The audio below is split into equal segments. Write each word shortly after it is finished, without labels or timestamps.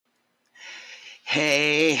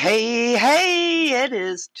Hey, hey, hey, it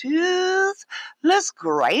is Toothless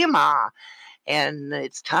Grandma, and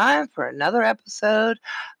it's time for another episode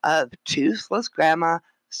of Toothless Grandma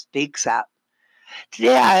Speaks Out.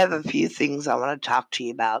 Today I have a few things I want to talk to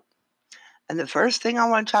you about. And the first thing I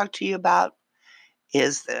want to talk to you about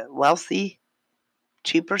is the wealthy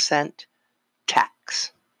 2%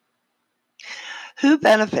 tax. Who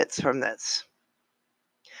benefits from this?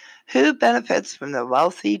 Who benefits from the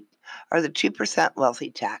wealthy or the 2%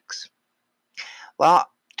 wealthy tax? Well,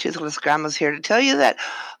 Toothless Grandma's here to tell you that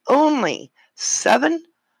only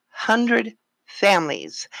 700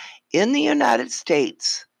 families in the United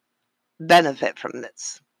States benefit from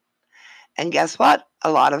this. And guess what?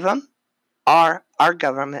 A lot of them are our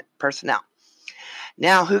government personnel.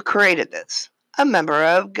 Now, who created this? A member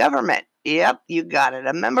of government. Yep, you got it.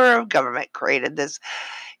 A member of government created this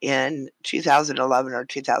in 2011 or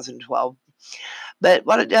 2012. But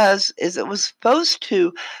what it does is it was supposed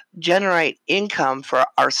to generate income for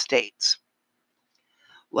our states.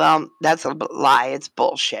 Well, that's a lie. It's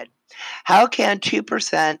bullshit. How can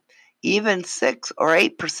 2%, even 6 or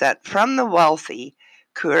 8% from the wealthy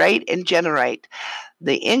create and generate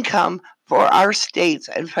the income for our states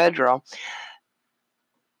and federal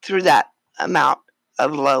through that amount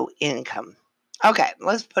of low income? Okay,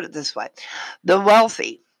 let's put it this way. The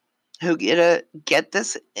wealthy who get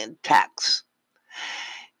this in tax,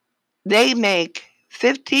 they make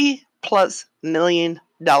 $50+ million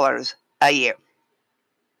a year.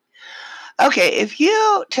 Okay, if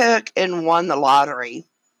you took and won the lottery,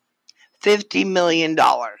 $50 million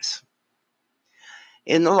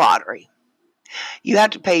in the lottery, you have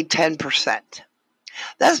to pay 10%.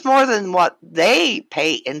 That's more than what they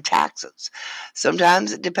pay in taxes.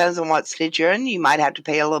 Sometimes it depends on what state you're in. You might have to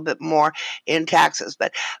pay a little bit more in taxes,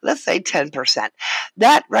 but let's say 10%.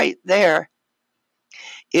 That right there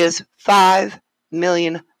is $5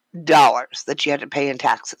 million that you have to pay in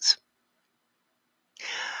taxes.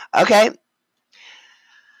 Okay?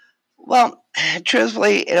 Well,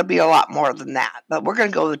 truthfully, it'll be a lot more than that, but we're going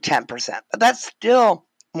to go with 10%. But that's still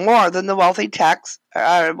more than the wealthy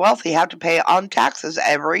have to pay on taxes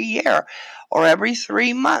every year or every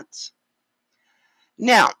 3 months.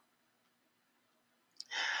 Now,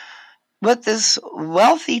 with this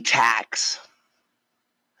wealthy tax,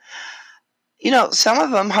 some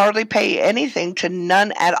of them hardly pay anything to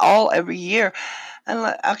none at all every year.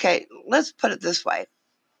 And okay, let's put it this way.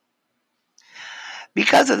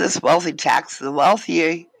 Because of this wealthy tax, the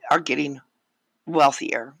wealthy are getting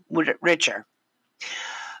wealthier, richer.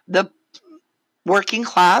 The working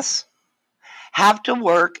class have to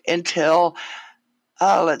work until,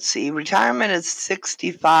 retirement is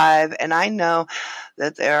 65, and I know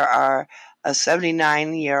that there are a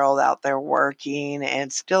 79-year-old out there working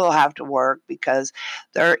and still have to work because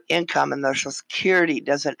their income and their Social Security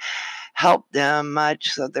doesn't help them much,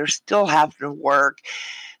 so they're still having to work.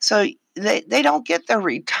 So they don't get their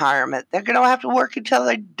retirement. They're going to have to work until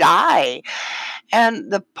they die.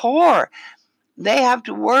 And the poor, they have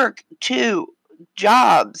to work 2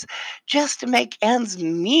 jobs just to make ends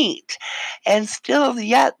meet. And still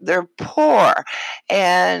yet they're poor.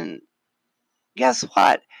 And guess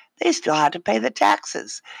what? They still have to pay the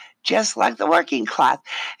taxes, just like the working class.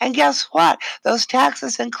 And guess what? Those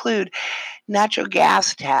taxes include natural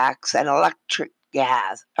gas tax and electric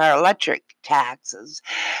taxes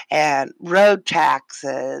and road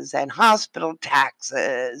taxes and hospital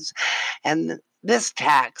taxes and this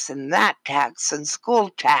tax and that tax and school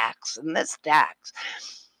tax and this tax.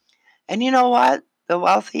 And you know what? The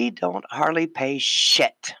wealthy don't hardly pay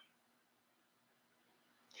shit.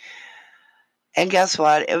 And guess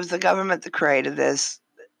what? It was the government that created this.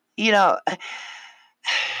 It's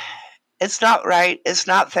not right. It's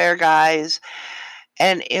not fair, guys.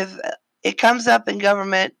 And if it comes up in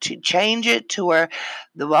government to change it to where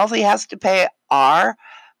the wealthy has to pay our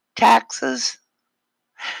taxes,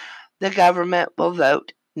 the government will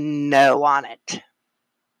vote no on it.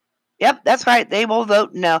 Yep, that's right. They will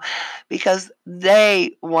vote no because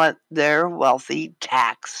they want their wealthy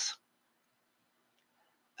tax.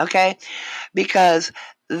 Okay? Because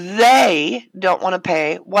they don't want to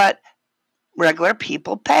pay what regular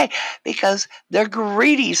people pay because they're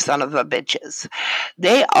greedy son of a bitches.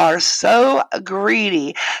 They are so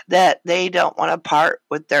greedy that they don't want to part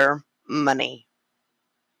with their money.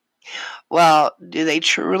 Well, do they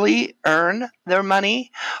truly earn their money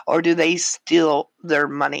or do they steal their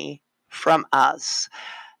money from us?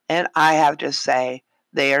 And I have to say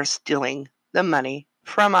they are stealing the money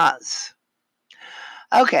from us.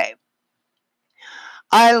 Okay.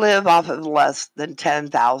 I live off of less than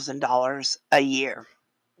 $10,000 a year.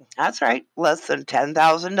 That's right, less than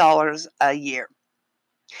 $10,000 a year.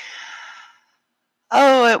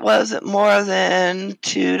 Oh, it wasn't more than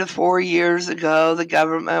 2 to 4 years ago the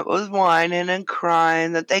government was whining and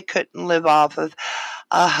crying that they couldn't live off of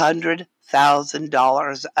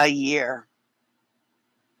 $100,000 a year.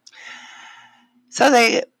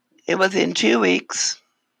 So within 2 weeks,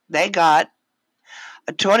 they got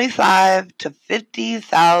a $25,000 to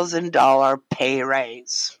 $50,000 pay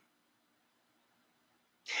raise.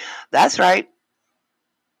 That's right.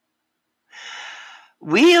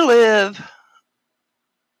 We live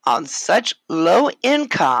on such low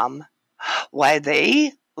income while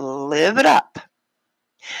they live it up.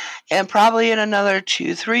 And probably in another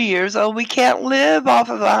 2-3 years, we can't live off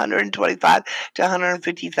of $125,000 to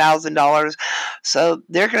 $150,000. So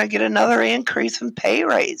they're going to get another increase in pay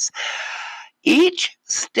raise. Each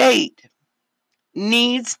state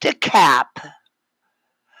needs to cap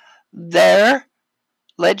their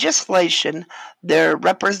legislation, their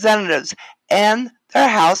representatives, and their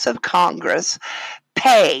House of Congress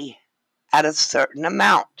pay at a certain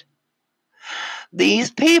amount.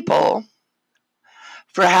 These people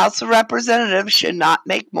for House of Representatives should not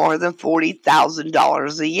make more than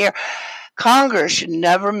 $40,000 a year. Congress should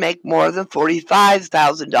never make more than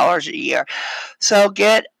 $45,000 a year. So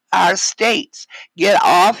get our states, get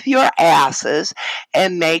off your asses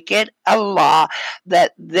and make it a law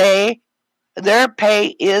that their pay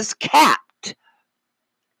is capped.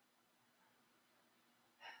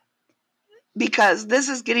 Because this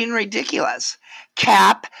is getting ridiculous.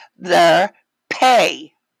 Cap their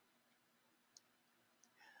pay.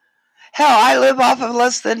 Hell, I live off of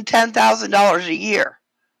less than $10,000 a year.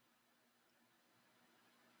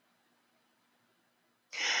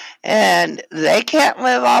 And they can't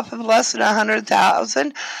live off of less than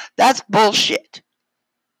 $100,000. That's bullshit.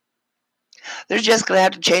 They're just going to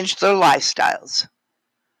have to change their lifestyles.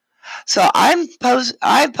 So I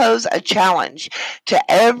pose a challenge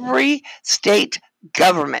to every state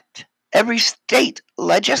government, every state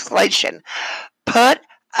legislation. Put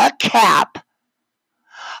a cap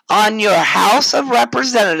on your House of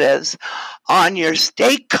Representatives, on your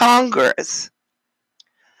state Congress,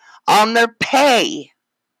 on their pay.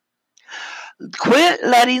 Quit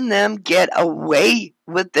letting them get away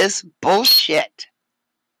with this bullshit.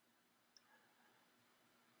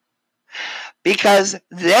 Because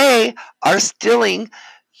they are stealing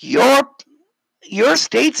your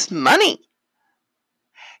state's money.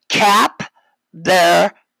 Cap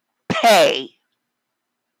their pay.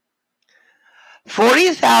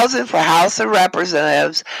 $40,000 for House of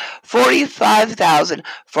Representatives, $45,000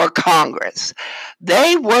 for Congress.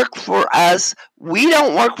 They work for us. We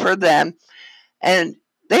don't work for them. And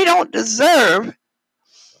they don't deserve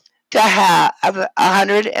to have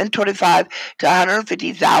 $125,000 to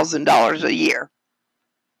 $150,000 a year.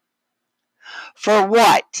 For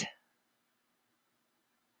what?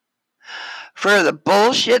 For the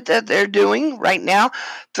bullshit that they're doing right now?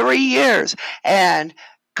 3 years. And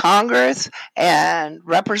Congress and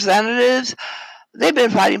representatives, they've been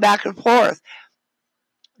fighting back and forth.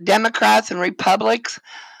 Democrats and Republicans,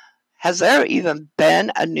 has there even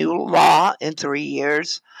been a new law in 3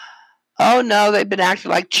 years? Oh no, they've been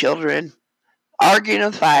acting like children, arguing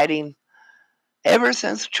and fighting ever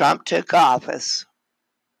since Trump took office.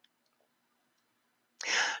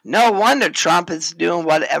 No wonder Trump is doing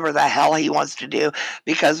whatever the hell he wants to do,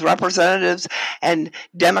 because representatives and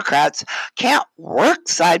Democrats can't work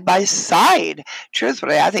side by side.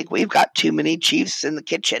 Truthfully, I think we've got too many chiefs in the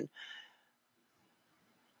kitchen.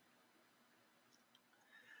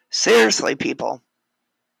 Seriously, people.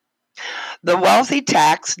 The wealthy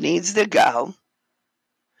tax needs to go.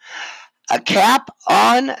 A cap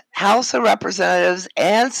on House of Representatives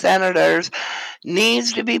and Senators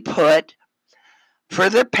needs to be put for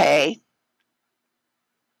their pay.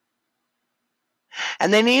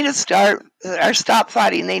 And they need to stop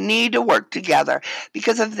fighting. They need to work together.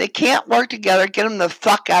 Because if they can't work together, get them the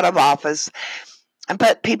fuck out of office and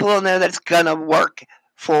put people in there that's going to work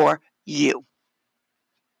for you.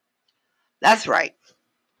 That's right.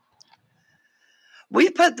 We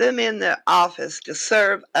put them in the office to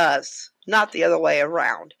serve us, not the other way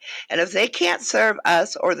around. And if they can't serve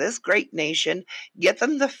us or this great nation, get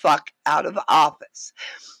them the fuck out of office.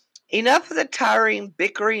 Enough of the tiring,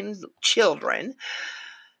 bickering children.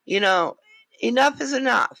 Enough is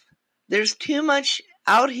enough. There's too much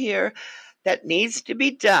out here that needs to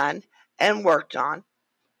be done and worked on.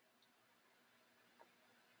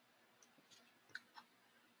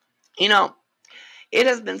 It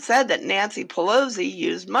has been said that Nancy Pelosi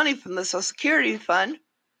used money from the Social Security Fund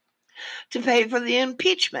to pay for the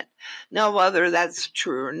impeachment. Now, whether that's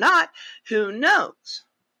true or not, who knows?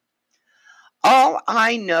 All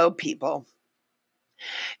I know, people,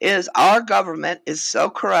 is our government is so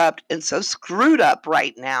corrupt and so screwed up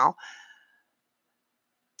right now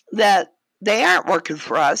that they aren't working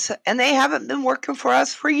for us, and they haven't been working for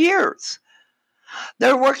us for years.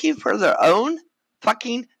 They're working for their own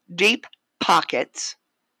fucking deep pockets.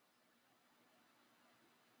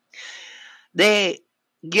 They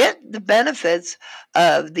get the benefits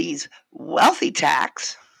of these wealthy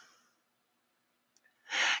tax,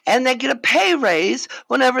 and they get a pay raise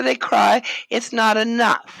whenever they cry it's not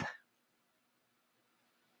enough.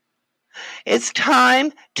 It's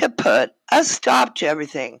time to put a stop to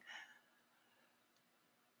everything.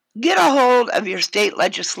 Get a hold of your state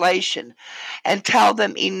legislation and tell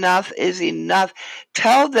them enough is enough.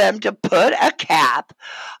 Tell them to put a cap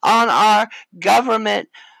on our government,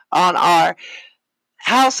 on our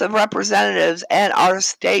House of Representatives and our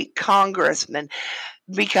state congressmen,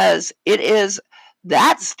 because it is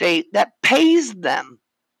that state that pays them,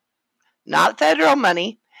 not federal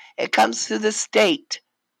money. It comes through the state.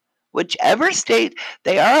 Whichever state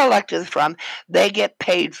they are elected from, they get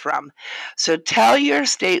paid from. So tell your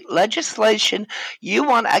state legislation you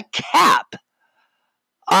want a cap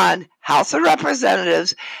on House of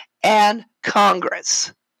Representatives and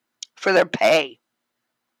Congress for their pay.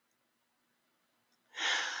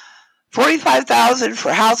 $45,000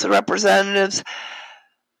 for House of Representatives,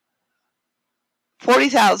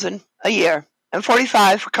 $40,000 a year, and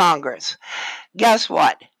 $45,000 for Congress. Guess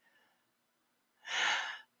what?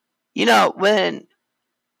 You know, when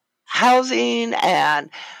housing and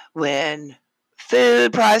when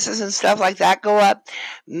food prices and stuff like that go up,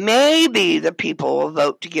 maybe the people will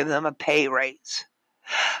vote to give them a pay raise.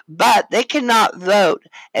 But they cannot vote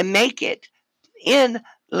and make it in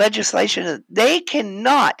legislation. They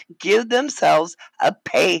cannot give themselves a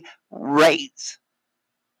pay raise.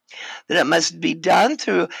 That it must be done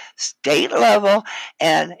through state level,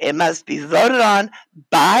 and it must be voted on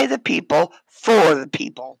by the people for the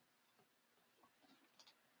people.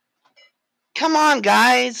 Come on,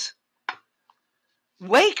 guys.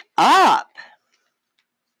 Wake up.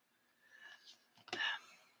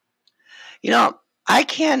 You know, I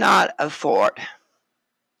cannot afford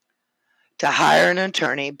to hire an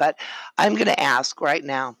attorney, but I'm going to ask right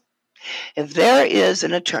now, if there is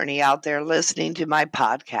an attorney out there listening to my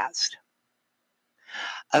podcast,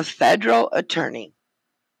 a federal attorney,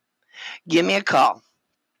 give me a call,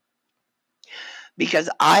 because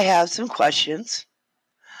I have some questions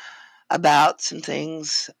about some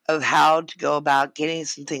things of how to go about getting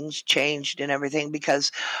some things changed and everything,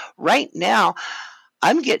 because right now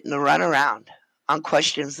I'm getting the runaround on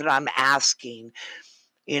questions that I'm asking,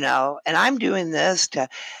 and I'm doing this to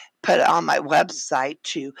put it on my website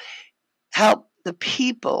to help the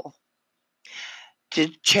people to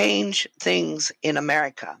change things in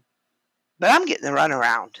America. But I'm getting the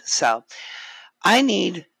runaround. So I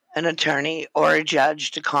need an attorney or a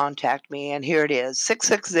judge to contact me. And here it is,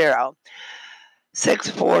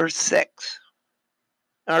 660-646.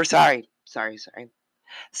 Or sorry.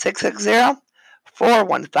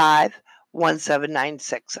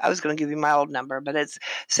 660-415-1796. I was going to give you my old number, but it's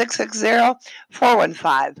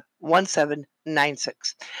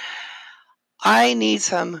 660-415-1796. I need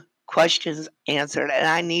some questions answered, and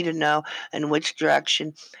I need to know in which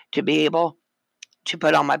direction to be able to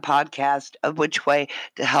put on my podcast, of which way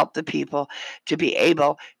to help the people to be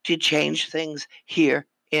able to change things here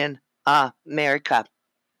in America.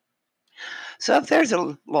 So if there's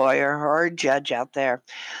a lawyer or a judge out there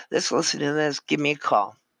that's listening to this, give me a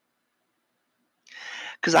call.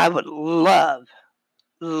 Because I would love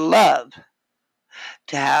to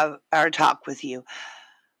have our talk with you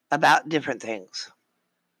about different things,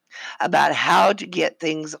 about how to get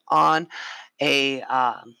things on an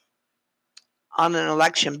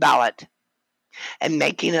election ballot and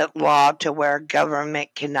making it law to where government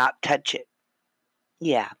cannot touch it.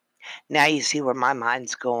 Yeah, now you see where my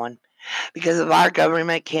mind's going. Because if our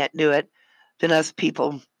government can't do it, then us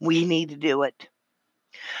people, we need to do it.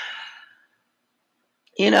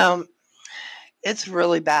 It's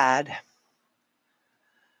really bad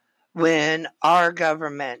when our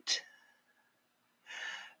government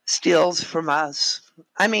steals from us.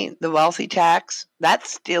 I mean, the wealthy tax,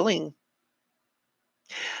 that's stealing,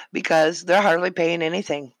 because they're hardly paying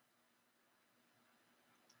anything.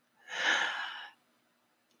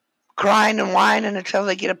 Crying and whining until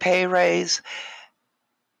they get a pay raise,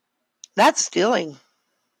 that's stealing.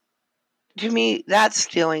 To me, that's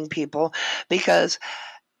stealing, people, because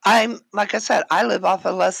like I said, I live off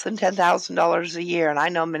of less than $10,000 a year, and I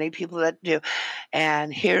know many people that do.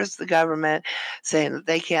 And here's the government saying that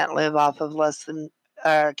they can't live off of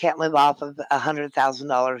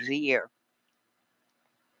 $100,000 a year.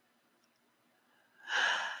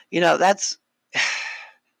 That's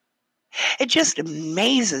it just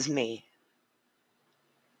amazes me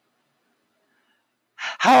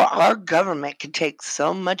how our government can take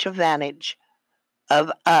so much advantage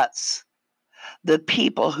of us, the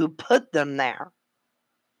people who put them there.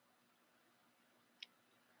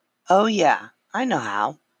 Oh, yeah, I know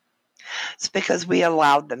how. It's because we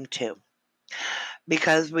allowed them to.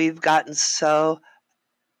 Because we've gotten so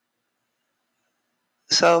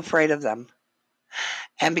afraid of them.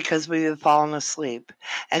 And because we have fallen asleep.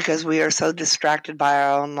 And because we are so distracted by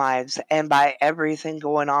our own lives and by everything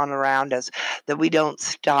going on around us that we don't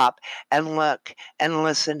stop and look and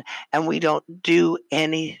listen and we don't do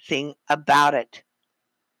anything about it.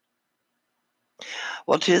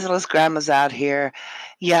 Well, Toothless Grandma's out here.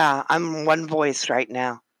 Yeah, I'm one voice right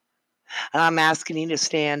now. And I'm asking you to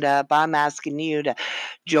stand up. I'm asking you to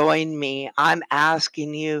join me. I'm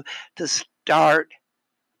asking you to start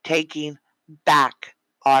taking back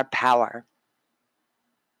our power.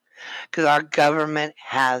 Because our government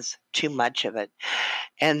has too much of it.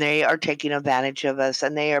 And they are taking advantage of us,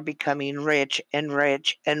 and they are becoming rich and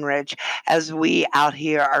rich and rich as we out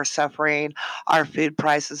here are suffering. Our food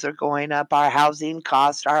prices are going up, our housing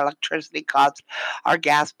costs, our electricity costs, our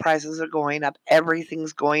gas prices are going up,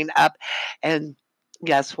 everything's going up. And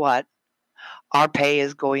guess what? Our pay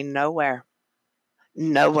is going nowhere.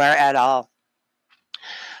 Nowhere at all.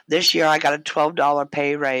 This year I got a $12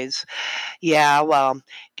 pay raise. Yeah, well,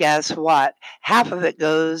 guess what? Half of it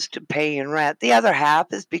goes to paying rent. The other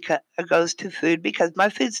half is because it goes to food because my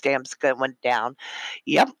food stamps went down.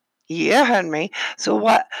 Yep. You heard me. So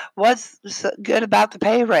what's so good about the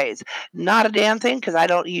pay raise? Not a damn thing, because I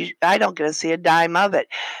don't get to see a dime of it,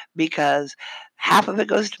 because half of it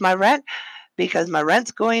goes to my rent because my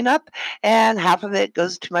rent's going up, and half of it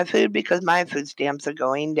goes to my food because my food stamps are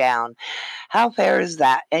going down. How fair is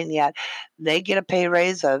that? And yet they get a pay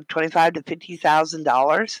raise of $25,000 to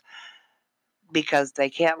 $50,000 because they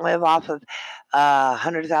can't live off of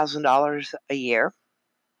 $100,000 a year.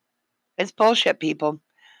 It's bullshit, people.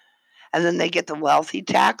 And then they get the wealthy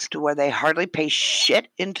tax to where they hardly pay shit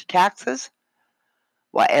into taxes,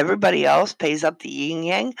 while everybody else pays up the yin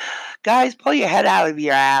yang. Guys, pull your head out of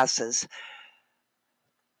your asses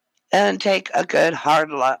and take a good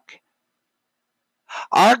hard look.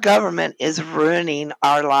 Our government is ruining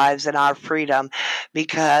our lives and our freedom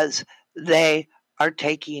because they are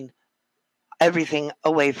taking everything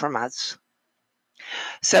away from us.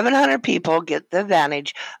 700 people get the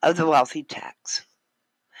advantage of the wealthy tax,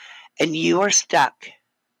 and you are stuck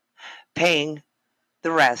paying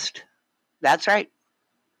the rest. That's right.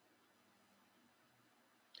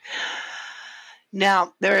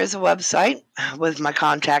 Now, there is a website with my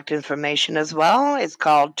contact information as well. It's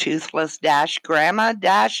called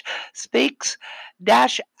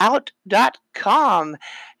toothless-grandma-speaks-out.com.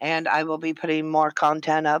 And I will be putting more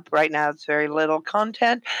content up. Right now, it's very little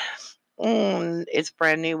content. It's a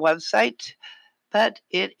brand new website, but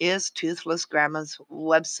it is Toothless Grandma's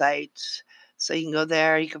website. So you can go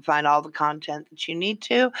there. You can find all the content that you need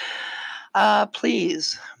to.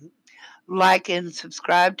 Please like and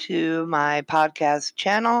subscribe to my podcast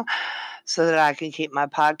channel so that I can keep my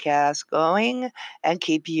podcast going and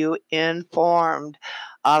keep you informed.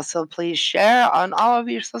 Also, please share on all of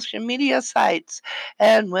your social media sites.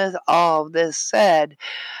 And with all this said,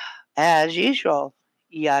 as usual,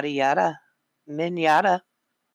 yada yada, minata.